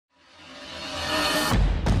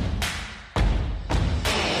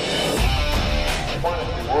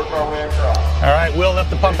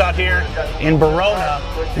Pump out here in Barona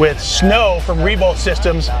with Snow from ReVolt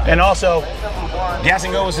Systems, and also Gas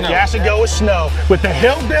and Go with Snow. Gas and Go with Snow with the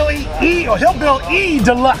Hillbill-E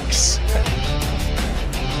Deluxe.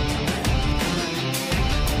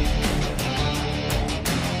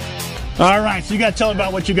 All right, so you got to tell me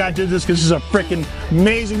about what you got to do this, because this is a freaking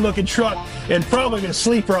amazing looking truck and probably a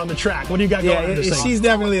sleeper on the track. What do you got going on this thing? She's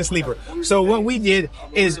definitely a sleeper. So what we did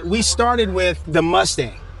is we started with the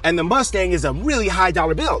Mustang, and the Mustang is a really high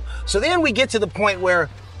dollar build. So then we get to the point where,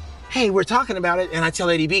 hey, we're talking about it, and I tell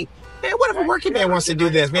ADB, man, what if a working man wants to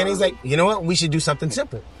do this, man? He's like, you know what? We should do something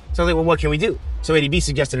simple. So I was like, well, what can we do? So ADB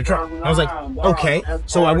suggested a truck. I was like, okay.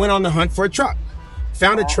 So I went on the hunt for a truck.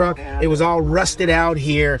 Found a truck. It was all rusted out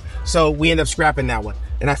here. So we ended up scrapping that one.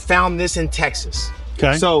 And I found this in Texas.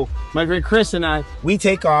 Okay. So my friend Chris and I, we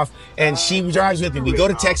take off, and she drives with me. We go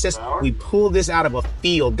to Texas. We pull this out of a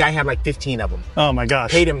field. Guy had like 15 of them. Oh my gosh.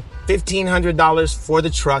 Paid him $1,500 for the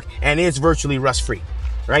truck, and it's virtually rust-free,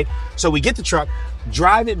 right? So we get the truck,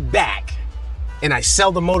 drive it back, and I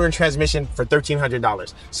sell the motor and transmission for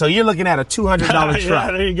 $1,300. So you're looking at a $200 truck.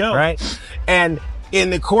 Yeah, there you go. Right? And in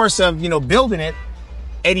the course of, building it,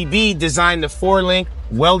 Eddie B designed the 4-link,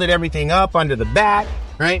 welded everything up under the back,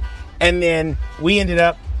 right? And then we ended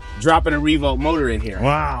up dropping a ReVolt motor in here.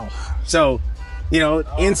 Wow. So,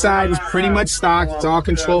 inside is pretty much stock. It's all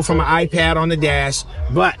controlled from an iPad on the dash.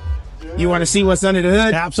 But you want to see what's under the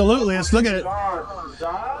hood? Absolutely. Let's look at it.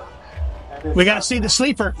 We got to see the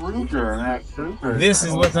sleeper. This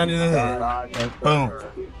is what's under the hood. Boom.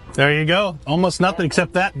 There you go. Almost nothing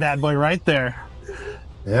except that bad boy right there.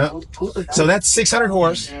 Yeah. So that's 600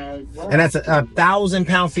 horse, and that's 1,000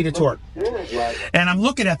 pound-feet of torque. And I'm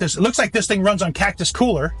looking at this. It looks like this thing runs on Cactus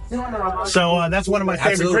Cooler. So that's one of my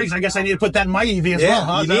favorite drinks. I guess I need to put that in my EV as well,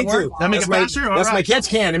 huh? You need to. That make it faster? That's my catch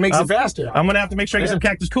can. It makes it faster. I'm going to have to make sure I get some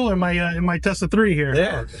Cactus Cooler in my Tesla 3 here.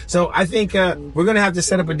 Yeah. So I think we're going to have to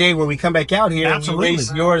set up a day where we come back out here and we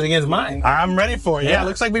race yours against mine. I'm ready for it. Yeah. It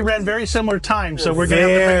looks like we ran very similar times. So we're going to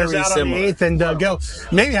have to figure this out on the 8th and go.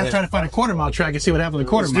 Maybe I'll try to find a quarter-mile track and see what happens with the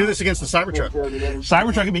quarter-mile. Let's do this against the Cybertruck.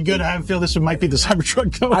 Cybertruck would be good. I feel this might be the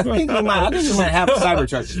Cybertruck going. I think we might have a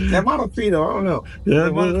Cybertruck. That Model 3 though, I don't know. Yeah,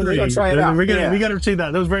 we're gonna try it out. We got to see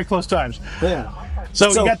that. Those very close times. Yeah. So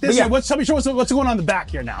you got this. Tell me what's going on in the back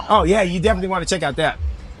here now. Oh yeah, you definitely want to check out that.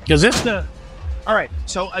 Because this all right.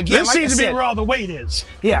 So again, this seems to be where all the weight is.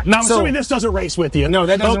 Yeah. Now I'm assuming this doesn't race with you. No,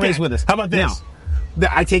 that doesn't race with us. How about this? Now,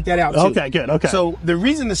 I take that out too. Okay, good. Okay. So the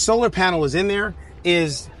reason the solar panel is in there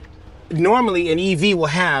is normally an EV will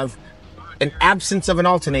have an absence of an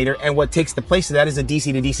alternator, and what takes the place of that is a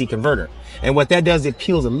DC to DC converter. And what that does, it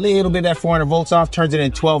peels a little bit of that 400 volts off, turns it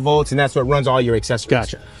into 12 volts, and that's what runs all your accessories.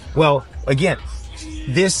 Gotcha. Well, again,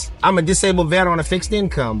 I'm a disabled vet on a fixed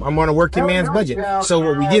income. I'm on a working man's budget. So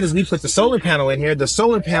what we did is we put the solar panel in here. The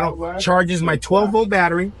solar panel charges my 12-volt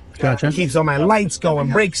battery. Gotcha. Keeps all my lights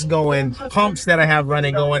going, brakes going, pumps that I have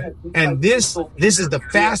running going. And this is the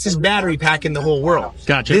fastest battery pack in the whole world.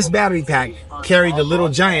 Gotcha. This battery pack carried the Little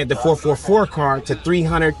Giant, the 444 car, to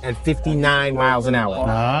 359 miles an hour.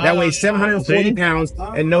 That weighs 740 pounds.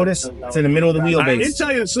 And notice it's in the middle of the wheelbase. I did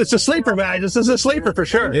tell you it's a sleeper, man. This is a sleeper for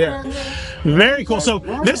sure. Yeah. Very cool. So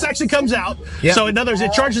this actually comes out. Yeah. So in other words,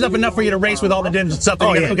 it charges up enough for you to race with all the dims and stuff. That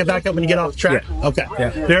you can hook it back up when you get off the track. Yeah. Okay.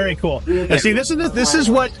 Yeah. Very cool. And see, this is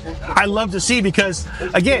what I love to see, because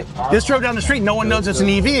again, this drove down the street, no one knows it's an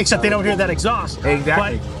EV except they don't hear that exhaust.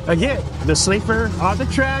 Exactly. But again, the sleeper on the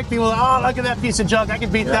track, people are, oh, look at that piece of junk, I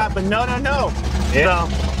can beat that, but no. Yeah.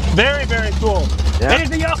 So very, very cool. Yeah.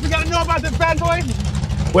 Anything else we got to know about this bad boy?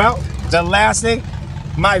 Well, the last thing,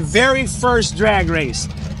 my very first drag race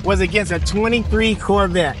was against a 23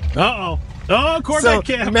 Corvette. Oh, Corvette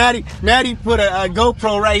cam. Maddie put a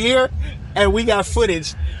GoPro right here, and we got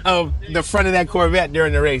footage of the front of that Corvette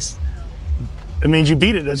during the race. It means you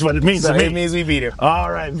beat it. That's what it means to me. It means we beat it. All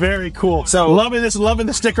right, very cool. So loving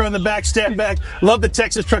the sticker on the back, stand back. Love the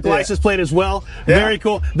Texas truck license plate as well. Yeah. Very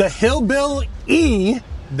cool. The Hillbill-E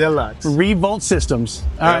Deluxe. ReVolt Systems.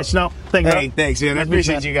 All right, Snow. Thanks, man. I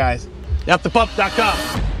appreciate you guys.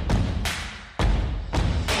 fthepump.com.